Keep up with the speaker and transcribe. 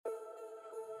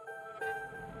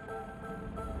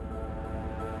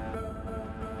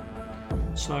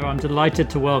So I'm delighted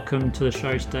to welcome to the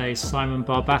show today Simon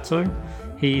Barbato.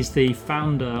 He's the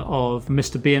founder of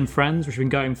Mr. B and Friends, which has been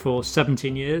going for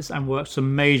 17 years and works for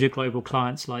major global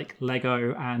clients like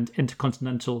Lego and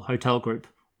Intercontinental Hotel Group.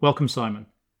 Welcome, Simon.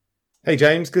 Hey,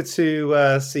 James. Good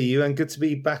to see you and good to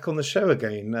be back on the show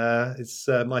again. It's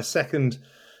my second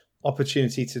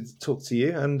opportunity to talk to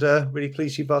you and really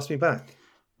pleased you've asked me back.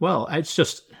 Well, it's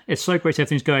so great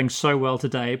everything's going so well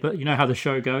today, but you know how the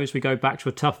show goes. We go back to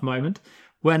a tough moment.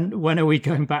 When are we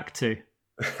going back to?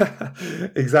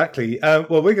 Exactly.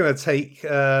 Well, we're going to take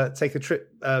a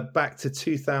trip back to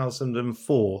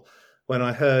 2004 when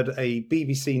I heard a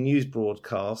BBC News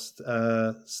broadcast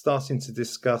starting to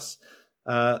discuss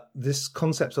this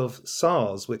concept of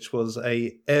SARS, which was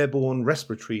a airborne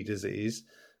respiratory disease,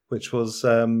 which was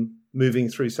moving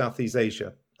through Southeast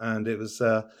Asia, and it was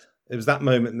that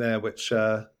moment there which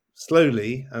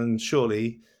slowly and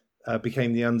surely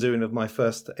became the undoing of my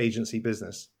first agency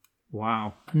business.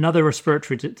 Wow. Another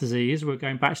respiratory disease. We're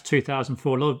going back to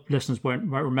 2004. A lot of listeners won't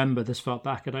remember this far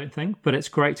back, I don't think, but it's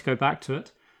great to go back to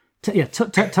it.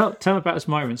 Tell about this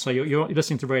moment. So you're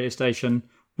listening to radio station.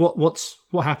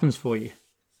 What happens for you?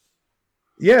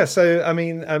 Yeah, so I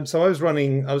mean, so I was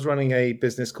running a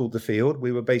business called The Field.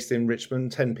 We were based in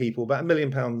Richmond, 10 people, about £1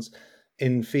 million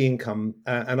in fee income,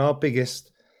 and our biggest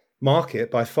market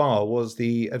by far was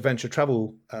the adventure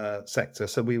travel sector.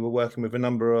 So we were working with a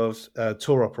number of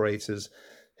tour operators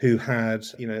who had,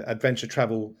 adventure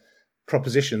travel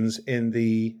propositions in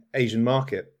the Asian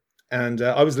market. And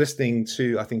I was listening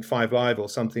to, I think, 5 Live or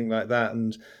something like that,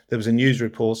 and there was a news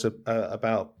report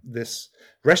about this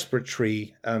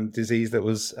respiratory disease that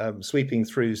was sweeping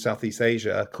through Southeast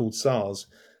Asia called SARS.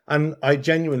 And I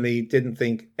genuinely didn't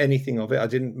think anything of it. I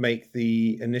didn't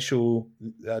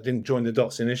join the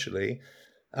dots initially.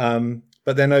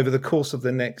 But then over the course of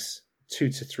the next 2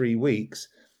 to 3 weeks,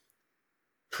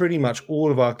 pretty much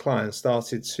all of our clients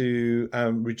started to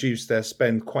reduce their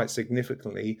spend quite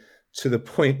significantly to the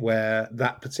point where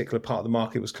that particular part of the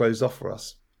market was closed off for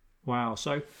us. Wow.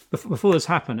 So before this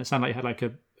happened, it sounded like you had like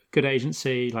a good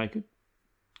agency, like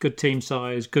good team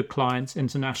size, good clients,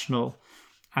 international.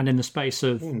 And in the space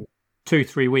of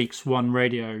 2-3 weeks, one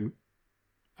radio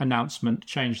announcement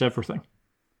changed everything.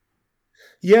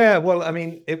 Yeah, well, I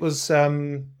mean, it was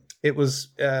the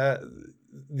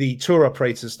tour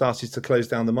operators started to close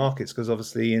down the markets because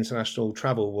obviously international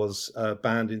travel was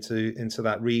banned into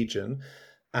that region.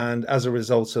 And as a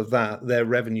result of that, their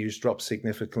revenues dropped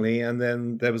significantly. And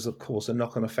then there was, of course, a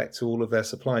knock-on effect to all of their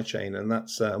supply chain. And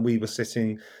that's we were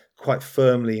sitting quite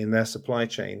firmly in their supply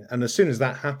chain. And as soon as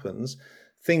that happens,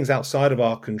 things outside of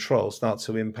our control start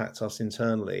to impact us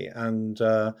internally. And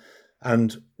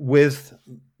with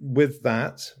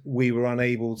that, we were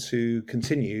unable to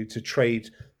continue to trade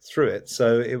through it.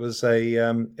 So it was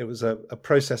a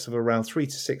process of around 3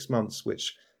 to 6 months,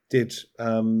 which did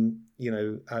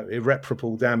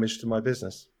irreparable damage to my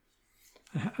business.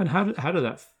 And how did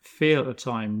that feel at the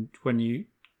time when you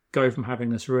go from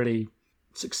having this really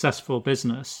successful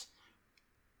business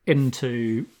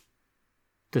into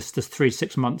this 3 to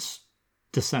 6 months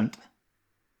descent?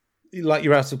 Like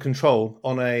you're out of control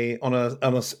on a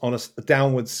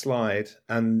downward slide,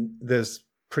 and there's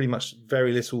pretty much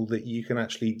very little that you can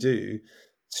actually do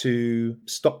to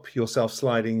stop yourself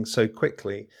sliding so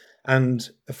quickly. And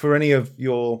for any of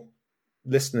your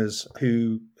listeners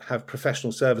who have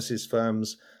professional services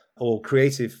firms or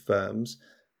creative firms,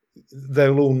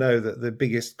 they'll all know that the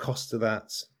biggest cost to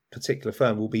that particular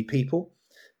firm will be people.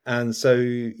 And so,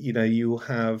 you'll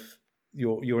have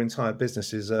your entire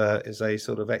business is a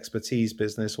sort of expertise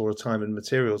business or a time and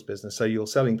materials business. So you're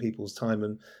selling people's time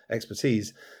and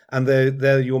expertise, and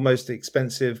they're your most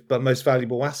expensive but most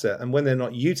valuable asset. And when they're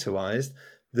not utilized,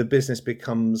 the business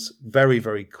becomes very,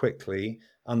 very quickly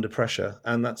under pressure.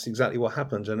 And that's exactly what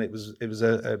happened. And it was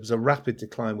a rapid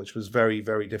decline, which was very,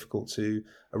 very difficult to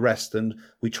arrest. And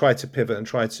we tried to pivot and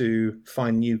try to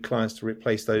find new clients to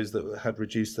replace those that had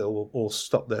reduced or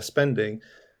stopped their spending.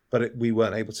 But we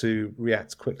weren't able to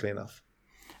react quickly enough.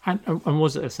 And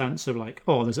was it a sense of like,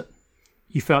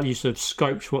 you felt you sort of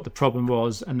scoped what the problem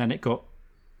was and then it got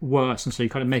worse, and so you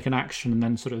kind of make an action and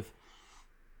then sort of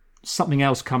something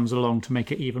else comes along to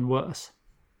make it even worse?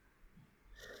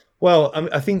 Well,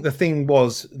 I think the thing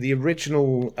was the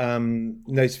original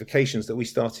notifications that we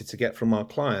started to get from our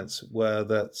clients were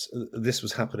that this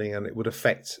was happening and it would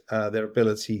affect their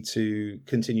ability to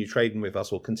continue trading with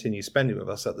us or continue spending with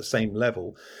us at the same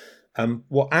level.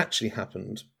 What actually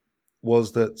happened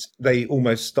was that they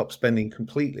almost stopped spending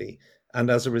completely.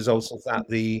 And as a result of that,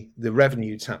 the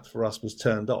revenue tap for us was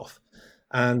turned off.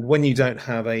 And when you don't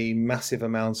have a massive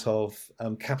amount of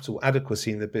capital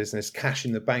adequacy in the business, cash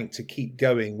in the bank to keep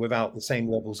going without the same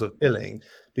levels of billing,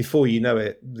 before you know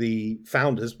it, the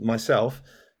founders, myself,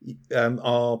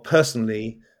 are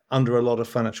personally under a lot of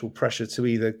financial pressure to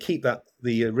either keep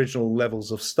the original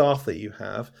levels of staff that you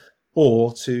have,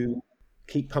 or to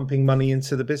keep pumping money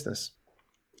into the business.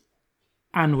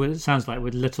 And it sounds like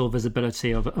with little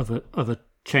visibility of a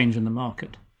change in the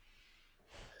market.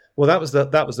 Well, that was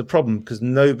the problem, because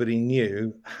nobody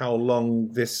knew how long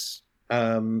this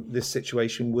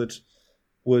situation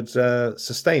would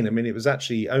sustain. I mean, it was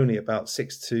actually only about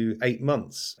 6 to 8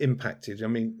 months impacted. I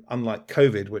mean, unlike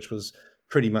COVID, which was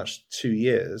pretty much 2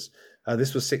 years,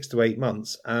 this was 6 to 8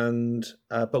 months, and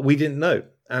but we didn't know.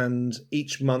 And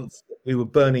each month we were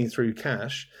burning through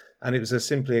cash, and it was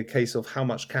simply a case of how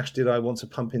much cash did I want to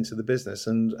pump into the business,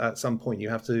 and at some point you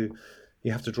have to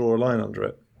draw a line under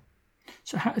it.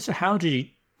 So how did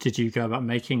you go about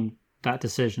making that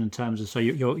decision in terms of, so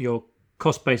your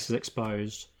cost base is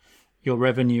exposed, your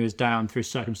revenue is down through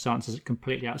circumstances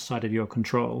completely outside of your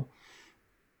control.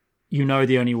 You know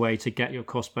the only way to get your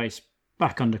cost base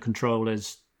back under control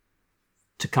is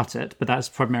to cut it, but that's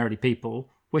primarily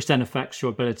people, which then affects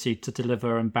your ability to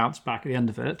deliver and bounce back at the end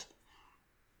of it.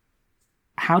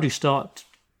 How do you start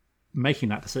making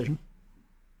that decision?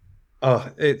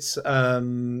 Oh, it's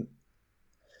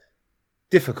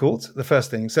difficult, the first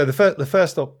thing. So the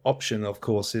first option, of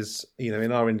course, is,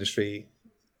 in our industry,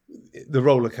 the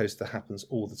roller coaster happens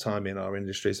all the time in our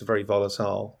industry. It's a very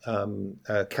volatile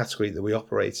category that we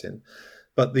operate in.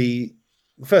 But the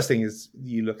first thing is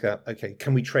you look at, okay,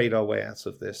 can we trade our way out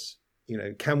of this?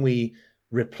 Can we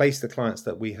replace the clients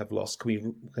that we have lost?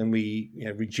 Can we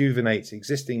rejuvenate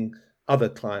existing other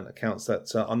client accounts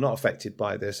that are not affected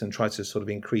by this and try to sort of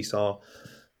increase our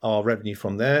revenue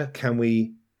from there? Can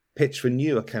we pitch for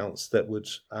new accounts that would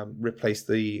replace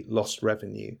the lost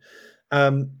revenue?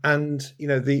 And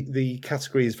the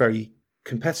category is very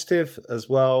competitive as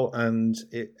well, and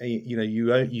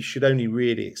you should only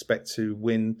really expect to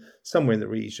win somewhere in the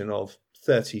region of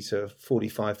 30 to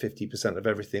 45, 50% of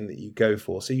everything that you go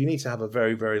for. So you need to have a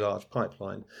very, very large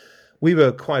pipeline. We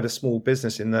were quite a small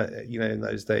business in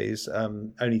those days,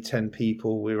 only 10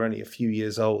 people. We were only a few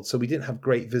years old, so we didn't have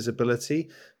great visibility.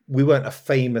 We weren't a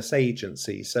famous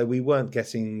agency, so we weren't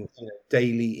getting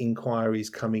daily inquiries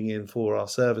coming in for our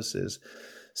services.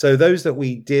 So those that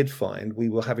we did find, we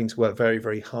were having to work very,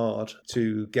 very hard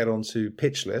to get onto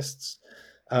pitch lists,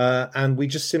 and we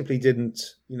just simply didn't,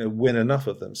 win enough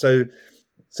of them. So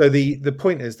the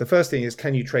point is, the first thing is,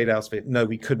 can you trade out of it? No,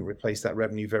 we couldn't replace that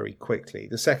revenue very quickly.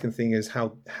 The second thing is,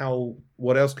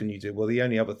 what else can you do? Well, the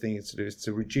only other thing to do is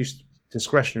to reduce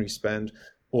discretionary spend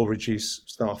or reduce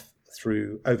staff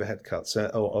through overhead cuts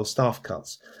or staff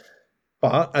cuts.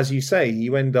 But as you say,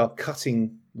 you end up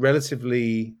cutting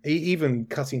even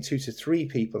cutting 2 to 3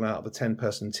 people out of a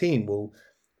 10-person team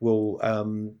will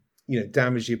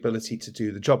damage the ability to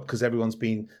do the job, because everyone's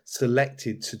been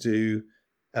selected to do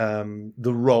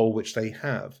the role which they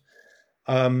have.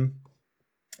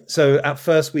 So at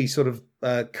first we sort of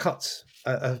cut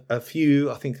a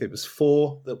few. I think it was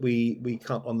 4 that we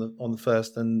cut on the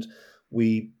first, and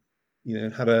we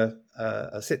had a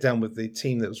sit down with the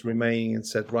team that was remaining and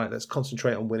said, right, let's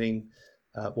concentrate on winning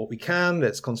what we can.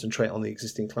 Let's concentrate on the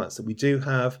existing clients that we do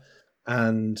have,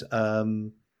 and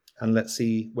let's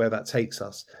see where that takes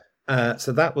us.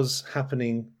 So that was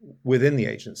happening within the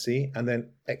agency, and then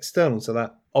external to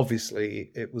that,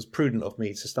 obviously, it was prudent of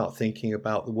me to start thinking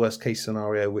about the worst case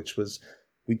scenario, which was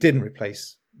we didn't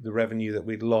replace the revenue that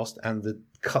we'd lost, and the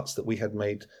cuts that we had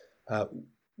made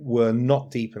were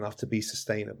not deep enough to be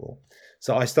sustainable.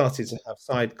 So I started to have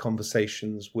side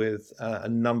conversations with a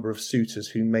number of suitors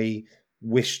who may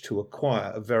wish to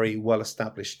acquire a very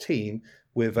well-established team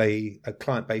with a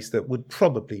client base that would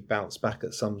probably bounce back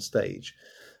at some stage.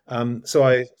 So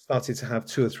I started to have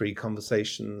 2 or 3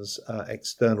 conversations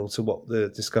external to what the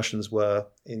discussions were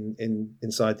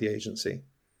inside the agency.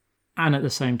 And at the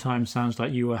same time, sounds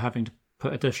like you were having to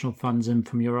put additional funds in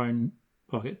from your own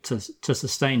pocket to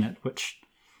sustain it, which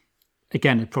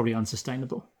again is probably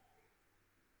unsustainable.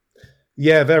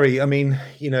 Yeah, very. I mean,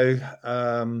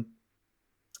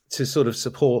 to sort of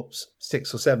support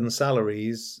 6 or 7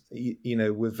 salaries,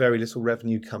 with very little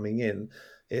revenue coming in,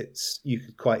 you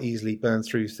could quite easily burn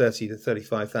through £30,000 to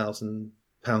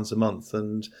 £35,000 a month.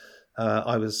 And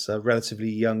I was a relatively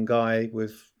young guy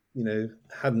with,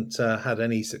 hadn't had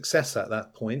any success at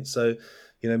that point. So,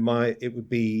 it would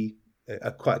be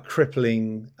quite a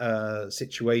crippling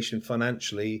situation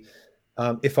financially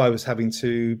if I was having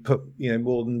to put,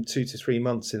 more than 2 to 3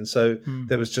 months in. So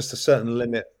there was just a certain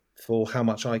limit for how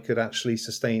much I could actually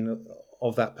sustain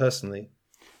of that personally.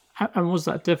 And was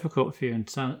that difficult for you? And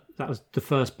that was the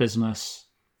first business.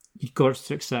 You got to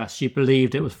success. You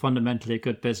believed it was fundamentally a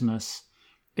good business.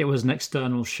 It was an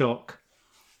external shock.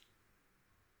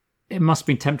 It must have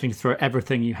been tempting to throw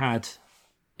everything you had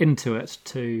into it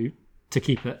to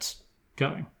keep it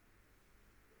going.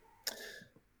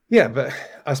 Yeah, but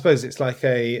I suppose it's like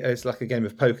a game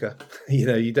of poker.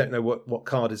 You don't know what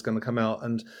card is going to come out,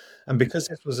 and because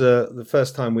this was the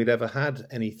first time we'd ever had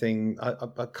anything,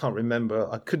 I can't remember.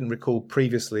 I couldn't recall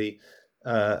previously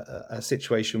a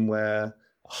situation where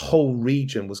a whole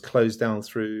region was closed down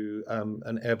through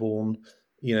an airborne,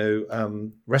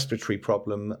 respiratory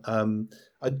problem.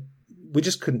 We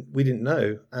just couldn't. We didn't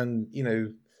know, and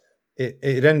it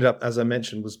ended up, as I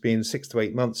mentioned, was being 6 to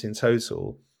 8 months in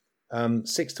total.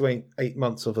 6 to 8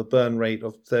 months of a burn rate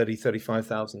of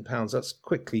 £35,000. That's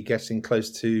quickly getting close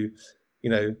to,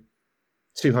 £200,000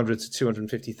 to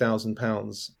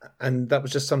 £250,000, and that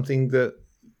was just something that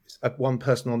one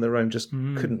person on their own just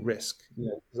couldn't risk.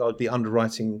 Because I'd be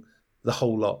underwriting the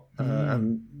whole lot,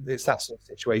 and it's that sort of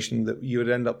situation that you would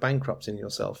end up bankrupting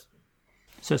yourself.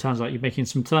 So it sounds like you're making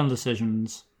some internal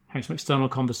decisions, having some external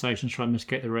conversations, trying to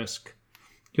mitigate the risk.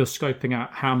 You're scoping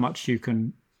out how much you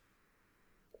can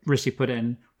risk you put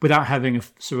in without having a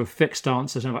sort of fixed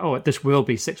answer. So like, oh, this will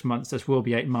be 6 months, this will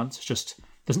be 8 months. It's just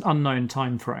there's an unknown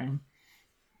time frame.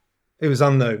 It was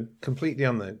unknown, completely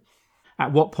unknown.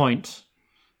 At what point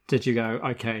did you go,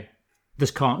 okay,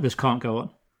 this can't go on?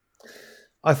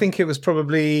 I think it was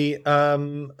probably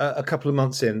a couple of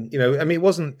months in. It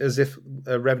wasn't as if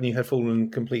revenue had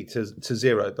fallen complete to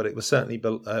zero, but it was certainly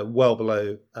well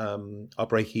below our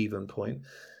break-even point.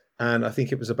 And I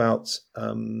think it was about,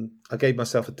 I gave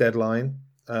myself a deadline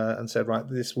and said, right,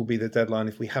 this will be the deadline.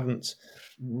 If we hadn't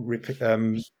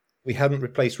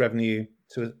replaced revenue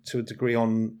to a degree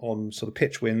on sort of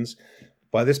pitch wins,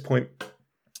 by this point,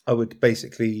 I would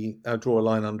basically draw a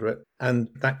line under it. And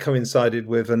that coincided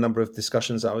with a number of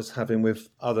discussions I was having with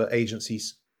other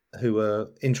agencies who were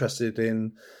interested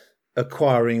in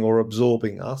acquiring or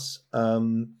absorbing us.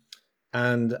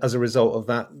 And as a result of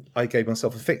that, I gave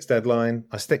myself a fixed deadline.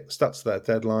 I stuck to that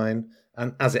deadline.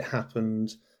 And as it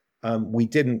happened, we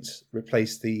didn't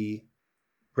replace the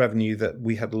revenue that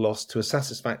we had lost to a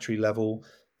satisfactory level.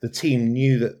 The team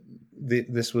knew that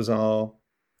this was our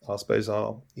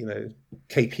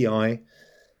KPI.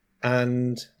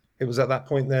 And it was at that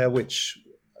point there which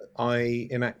I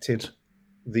enacted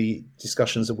the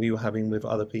discussions that we were having with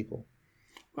other people.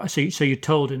 So you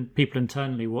told people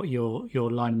internally what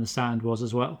your line in the sand was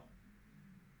as well?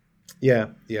 Yeah.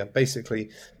 Basically,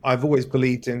 I've always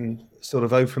believed in sort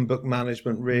of open book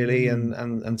management, really,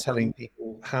 and telling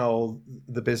people how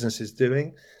the business is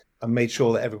doing, and made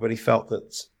sure that everybody felt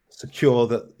that secure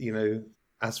that,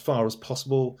 as far as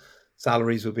possible,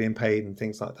 salaries were being paid and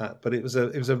things like that. But it was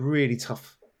a really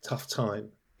tough time.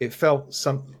 It felt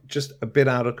just a bit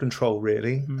out of control,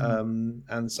 really.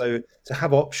 And so to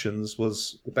have options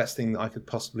was the best thing that I could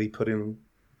possibly put in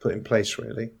place,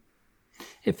 really.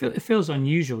 It feels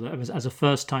unusual that as a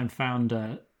first-time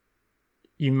founder,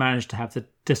 you managed to have the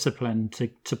discipline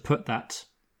to put that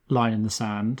line in the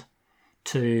sand,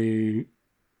 to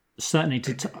certainly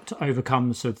to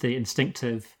overcome sort of the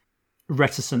instinctive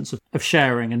reticence of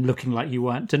sharing and looking like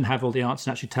you didn't have all the answers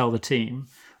and actually tell the team.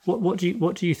 What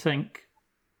do you think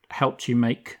helped you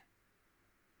make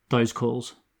those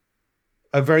calls?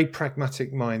 A very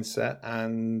pragmatic mindset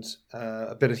and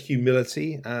a bit of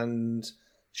humility, and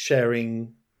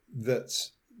sharing that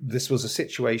this was a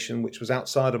situation which was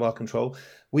outside of our control.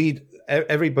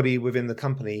 Everybody within the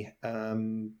company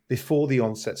before the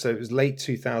onset, so it was late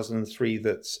 2003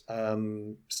 that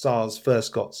SARS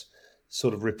first got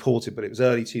sort of reported, but it was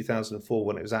early 2004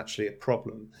 when it was actually a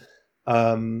problem.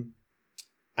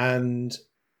 And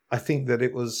I think that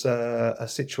it was a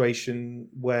situation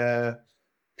where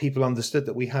people understood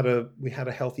that we had a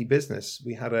healthy business.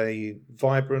 We had a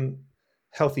vibrant,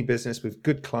 healthy business with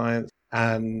good clients,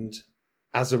 and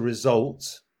as a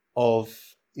result of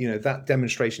that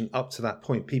demonstration up to that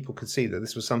point, people could see that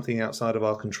this was something outside of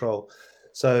our control.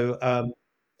 So I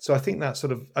think that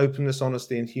sort of openness,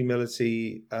 honesty, and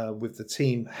humility with the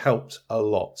team helped a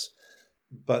lot.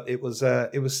 But it was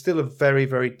still a very,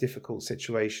 very difficult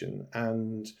situation,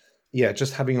 and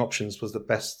just having options was the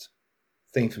best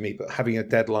thing for me. But having a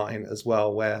deadline as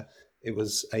well, where it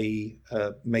was a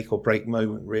make or break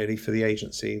moment, really, for the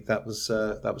agency, that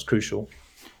was crucial.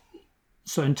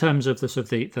 So, in terms of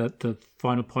the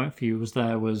final point for you, was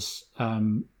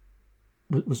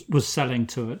selling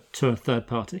to a third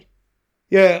party?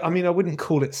 Yeah, I mean, I wouldn't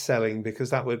call it selling, because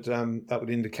that would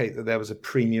indicate that there was a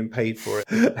premium paid for it.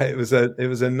 It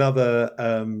was another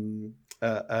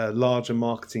a larger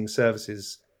marketing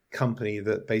services company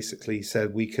that basically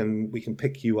said we can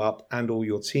pick you up and all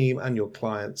your team and your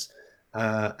clients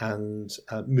and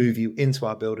move you into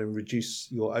our building, reduce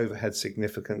your overhead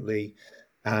significantly,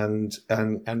 and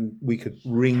we could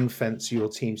ring fence your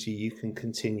team so you can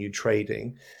continue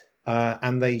trading.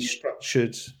 And they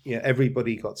structured,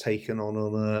 everybody got taken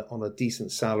on a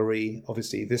decent salary.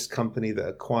 Obviously, this company that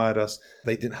acquired us,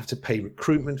 they didn't have to pay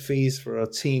recruitment fees for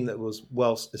a team that was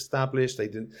well established. They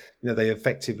didn't, they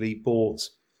effectively bought,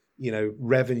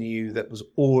 revenue that was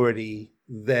already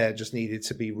there, just needed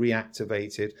to be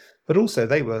reactivated. But also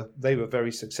they were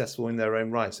very successful in their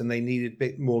own rights, and they needed a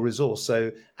bit more resource.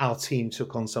 So our team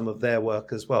took on some of their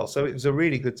work as well. So it was a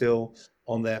really good deal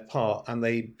on their part, and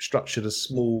they structured a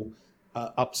small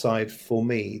upside for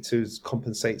me to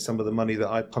compensate some of the money that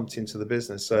I pumped into the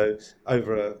business. So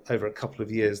over a couple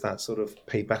of years, that sort of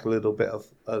paid back a little bit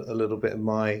of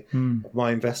my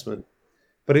investment.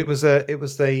 But it was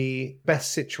the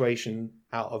best situation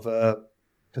out of a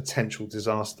potential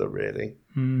disaster, really.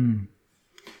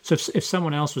 So if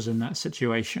someone else was in that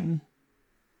situation,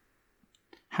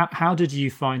 how did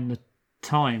you find the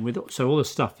time so all the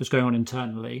stuff was going on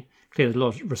internally? Clearly, there's a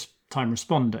lot of time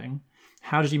responding.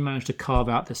 How did you manage to carve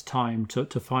out this time to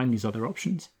find these other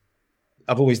options?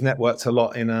 I've always networked a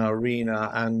lot in our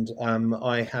arena, and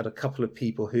I had a couple of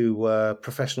people who were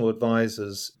professional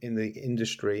advisors in the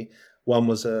industry. One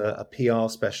was a PR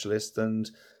specialist, and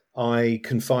I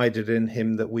confided in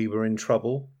him that we were in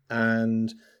trouble,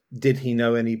 and did he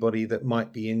know anybody that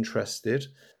might be interested?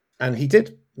 And he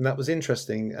did, and that was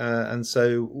interesting. And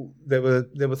so there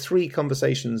were 3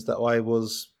 conversations that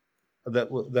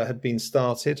that had been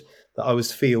started that I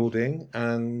was fielding,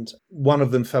 and one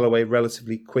of them fell away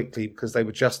relatively quickly because they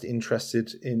were just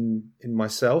interested in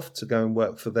myself to go and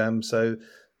work for them. So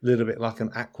a little bit like an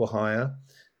acqui-hire.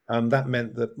 That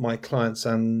meant that my clients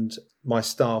and my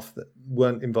staff that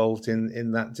weren't involved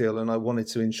in that deal, and I wanted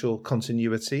to ensure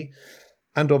continuity,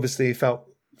 and obviously felt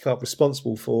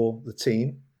responsible for the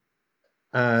team,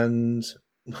 and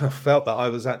I felt that I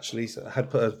was actually had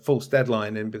put a false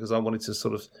deadline in because I wanted to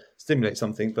sort of stimulate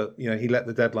something, but he let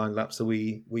the deadline lapse, so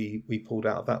we pulled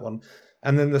out of that one.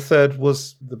 And then the third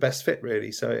was the best fit,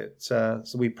 really. So so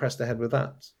we pressed ahead with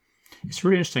that. It's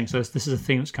really interesting. So this is a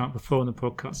theme that's come up before in the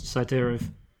podcast. This idea of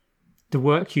the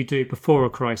work you do before a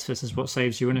crisis is what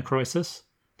saves you in a crisis.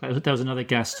 There was another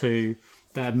guest who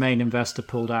their main investor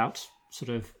pulled out sort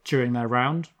of during their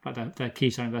round, like their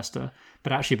keystone investor.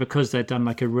 But actually, because they'd done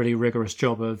like a really rigorous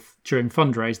job of during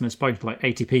fundraising, they're spoken to like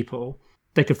 80 people,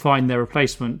 they could find their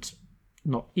replacement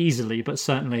not easily, but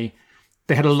certainly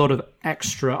they had a lot of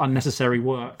extra unnecessary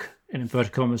work, in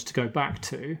inverted commas, to go back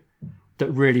to that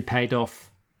really paid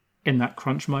off in that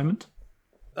crunch moment.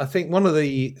 I think one of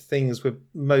the things with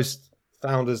most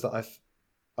founders that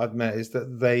I've met is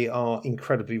that they are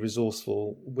incredibly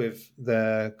resourceful with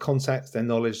their contacts, their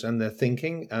knowledge, and their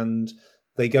thinking, and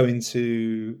they go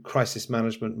into crisis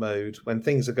management mode when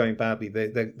things are going badly.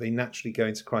 They naturally go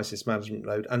into crisis management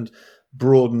mode and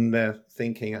broaden their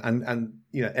thinking, and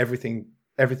everything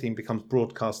becomes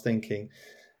broadcast thinking.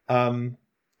 And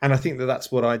I think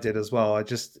that's what I did as well. I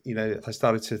just I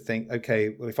started to think,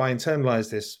 okay, well, if I internalize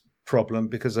this problem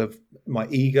because of my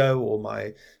ego or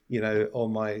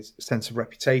my sense of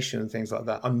reputation and things like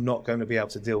that, I'm not going to be able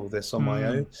to deal with this on my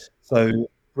own. So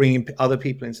bringing other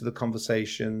people into the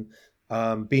conversation,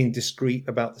 being discreet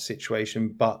about the situation,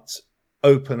 but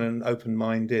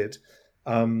open-minded.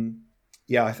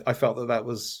 I felt that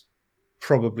was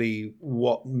probably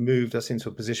what moved us into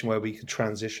a position where we could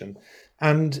transition.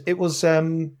 And it was,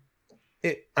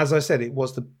 as I said, it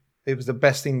was the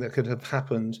best thing that could have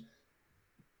happened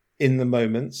in the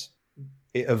moment.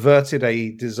 It averted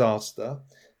a disaster.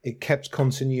 It kept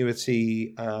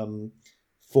continuity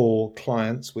for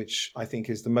clients, which I think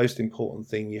is the most important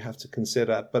thing you have to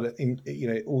consider. But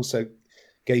it also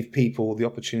gave people the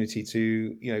opportunity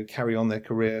to carry on their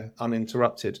career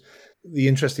uninterrupted. The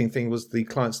interesting thing was the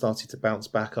client started to bounce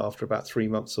back after about 3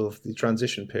 months of the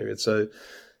transition period. So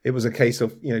it was a case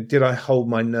of, did I hold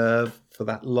my nerve for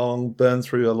that long, burn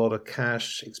through a lot of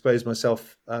cash, expose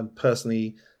myself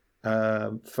personally,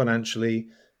 financially,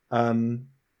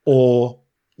 or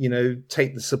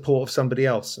take the support of somebody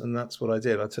else? And that's what I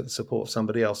did. I took the support of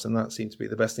somebody else, and that seemed to be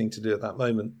the best thing to do at that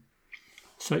moment.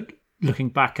 So looking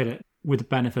back at it with the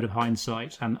benefit of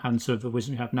hindsight and sort of the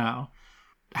wisdom you have now,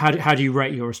 how do you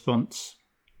rate your response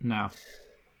now?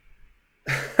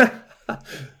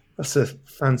 That's a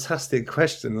fantastic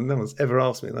question, and no one's ever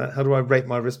asked me that. How do I rate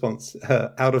my response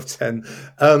out of 10?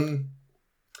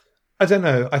 I don't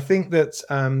know. I think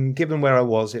that given where I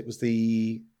was, it was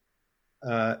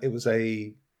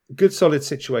a good solid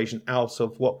situation out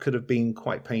of what could have been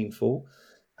quite painful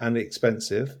and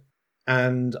expensive,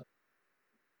 and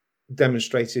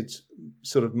demonstrated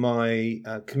sort of my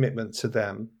commitment to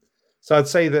them. So I'd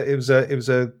say that it was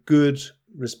a good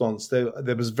response.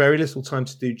 There was very little time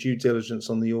to do due diligence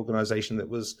on the organisation that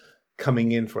was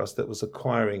coming in for us, that was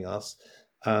acquiring us,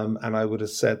 and I would have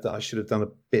said that I should have done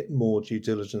a bit more due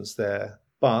diligence there.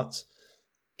 But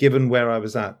given where I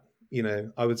was at,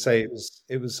 I would say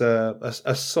it was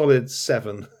a solid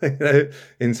 7,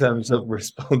 in terms of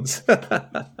response.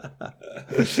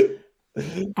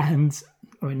 And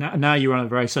I mean, now you run a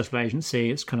very successful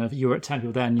agency. It's kind of, you were at 10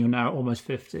 people then, you're now at almost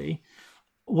 50.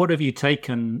 What have you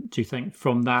taken, do you think,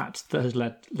 from that has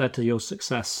led to your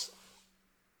success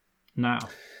now?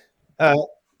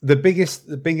 The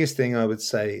biggest thing I would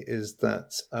say is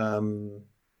that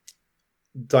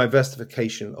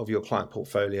diversification of your client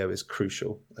portfolio is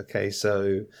crucial. Okay,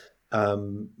 so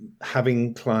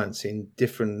having clients in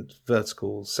different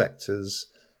vertical sectors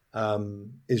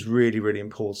is really, really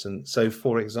important. So,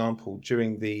 for example,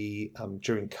 during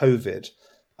COVID,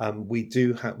 we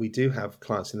do have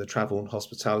clients in the travel and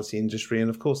hospitality industry, and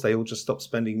of course, they all just stopped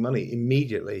spending money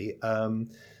immediately.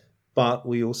 But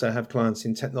we also have clients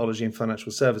in technology and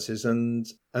financial services, and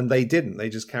they didn't. They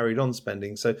just carried on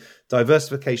spending. So,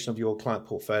 diversification of your client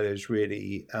portfolio is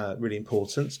really, really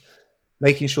important.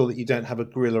 Making sure that you don't have a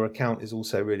gorilla account is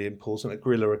also really important. A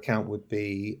gorilla account would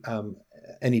be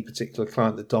any particular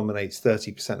client that dominates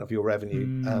 30% of your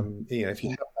revenue. If you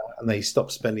have that and they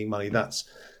stop spending money, that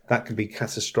can be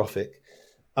catastrophic.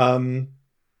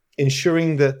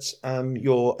 Ensuring that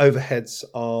your overheads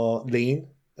are lean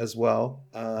as well,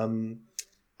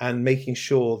 and making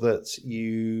sure that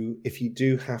if you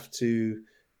do have to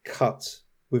cut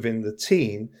within the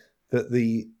team, that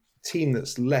the team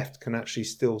that's left can actually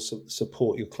still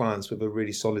support your clients with a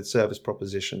really solid service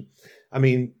proposition. I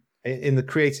mean, in the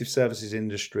creative services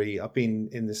industry, I've been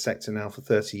in this sector now for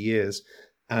 30 years,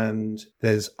 and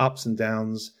there's ups and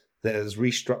downs. There's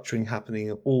restructuring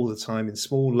happening all the time in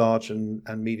small, large, and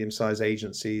medium-sized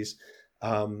agencies,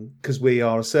 because we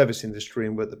are a service industry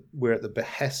and we're at the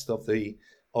behest of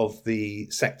the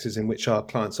sectors in which our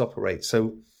clients operate.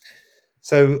 So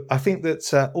I think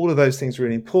that all of those things are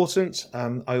really important.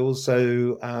 I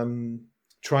also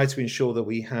try to ensure that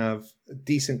we have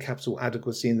decent capital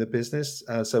adequacy in the business,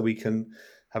 so we can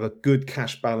have a good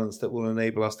cash balance that will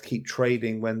enable us to keep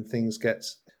trading when things get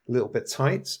a little bit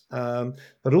tight.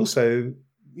 But also,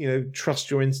 trust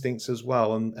your instincts as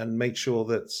well, and make sure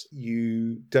that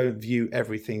you don't view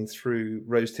everything through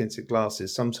rose-tinted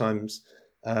glasses. Sometimes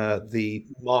the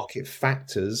market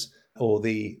factors or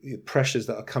the pressures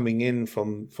that are coming in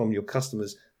from your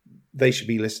customers, they should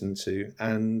be listened to,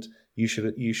 and you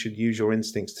should use your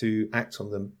instincts to act on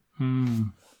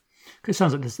them. It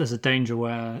sounds like there's a danger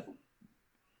where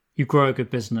you grow a good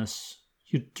business,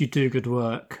 you do good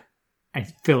work, and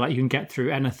feel like you can get through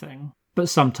anything, but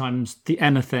sometimes the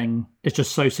anything is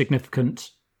just so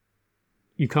significant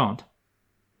you can't.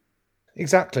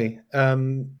 Exactly.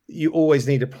 You always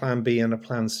need a plan B and a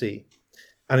plan C.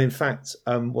 And in fact,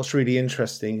 what's really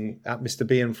interesting at Mr.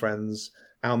 B and Friends,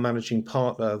 our managing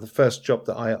partner, the first job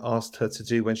that I asked her to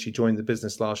do when she joined the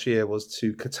business last year was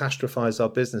to catastrophize our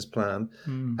business plan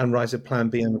and write a plan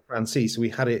B and a plan C. So we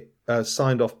had it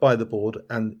signed off by the board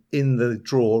and in the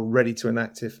drawer, ready to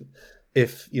enact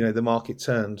if the market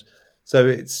turned. So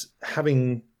it's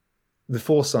having the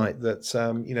foresight that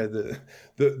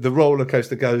the roller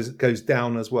coaster goes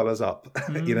down as well as up,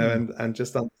 and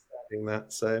just understanding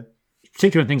that. So,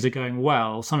 particularly when things are going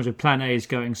well, sometimes if plan A is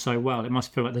going so well, it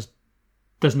must feel like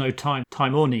there's no time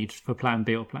or need for plan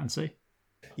B or plan C.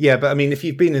 Yeah, but I mean, if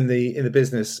you've been in the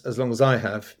business as long as I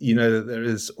have, you know that there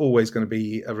is always going to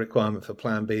be a requirement for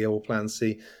plan B or plan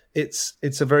C. It's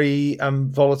a very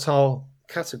volatile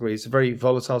category. It's a very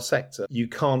volatile sector. You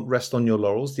can't rest on your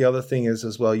laurels. The other thing is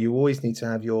as well, you always need to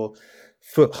have your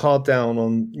foot hard down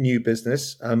on new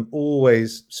business,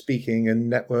 always speaking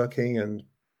and networking and,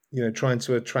 trying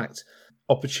to attract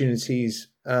opportunities,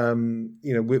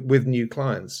 with new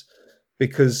clients.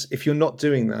 Because if you're not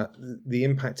doing that, the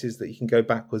impact is that you can go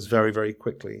backwards very, very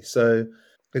quickly. So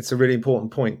it's a really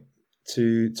important point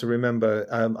to remember.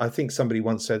 I think somebody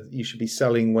once said you should be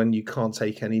selling when you can't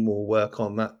take any more work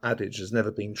on. That adage has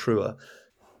never been truer.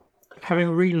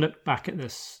 Having really looked back at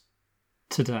this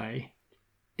today,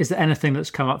 is there anything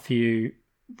that's come up for you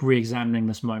re-examining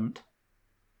this moment?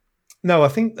 No, I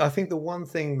think the one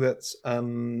thing that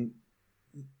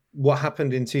what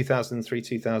happened in 2003,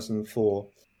 2004,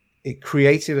 it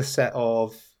created a set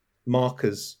of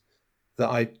markers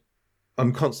that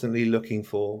I'm constantly looking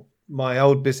for. my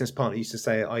old business partner used to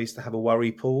say I used to have a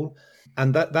worry pool,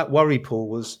 and that worry pool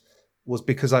was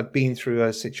because I'd been through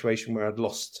a situation where I'd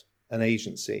lost an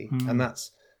agency, and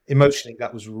that's emotionally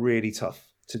that was really tough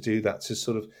to do that, to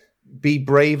sort of be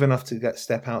brave enough to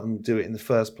step out and do it in the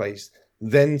first place,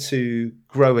 then to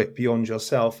grow it beyond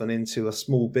yourself and into a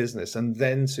small business, and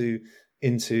then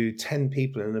into 10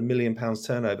 people and £1 million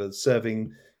turnover,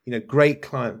 serving great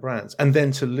client brands, and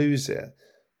then to lose it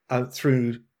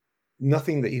through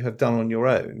nothing that you have done on your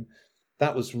own.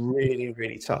 That was really,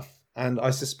 really tough. And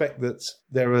I suspect that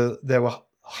there were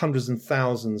hundreds and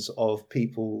thousands of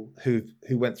people who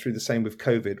went through the same with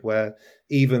COVID, where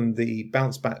even the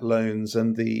bounce back loans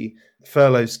and the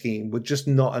furlough scheme were just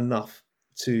not enough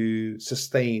to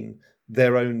sustain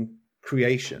their own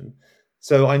creation.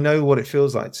 So I know what it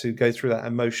feels like to go through that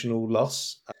emotional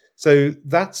loss. So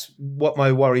that's what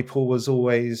my worry pool was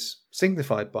always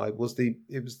signified by, it was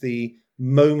the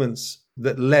moments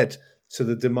that led to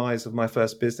the demise of my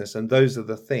first business. And those are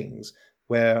the things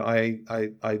where I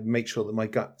make sure that my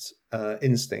gut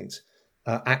instinct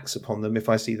acts upon them if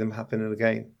I see them happening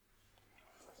again.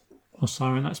 Well,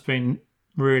 Simon, that's been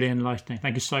really enlightening.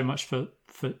 Thank you so much for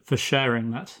sharing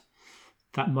that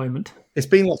moment. It's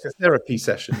been like a therapy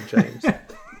session, James.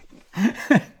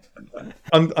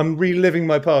 I'm reliving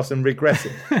my past and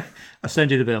regretting. I'll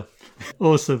send you the bill.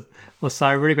 Awesome. Well,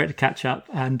 Simon, really great to catch up,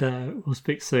 and we'll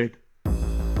speak soon.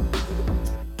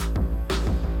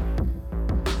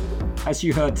 As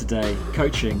you heard today,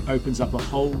 coaching opens up a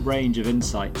whole range of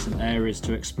insights and areas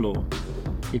to explore.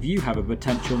 If you have a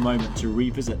potential moment to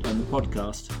revisit on the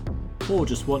podcast, or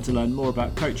just want to learn more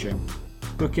about coaching,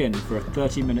 book in for a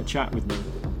 30-minute chat with me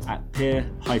at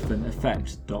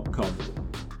peer-effect.com.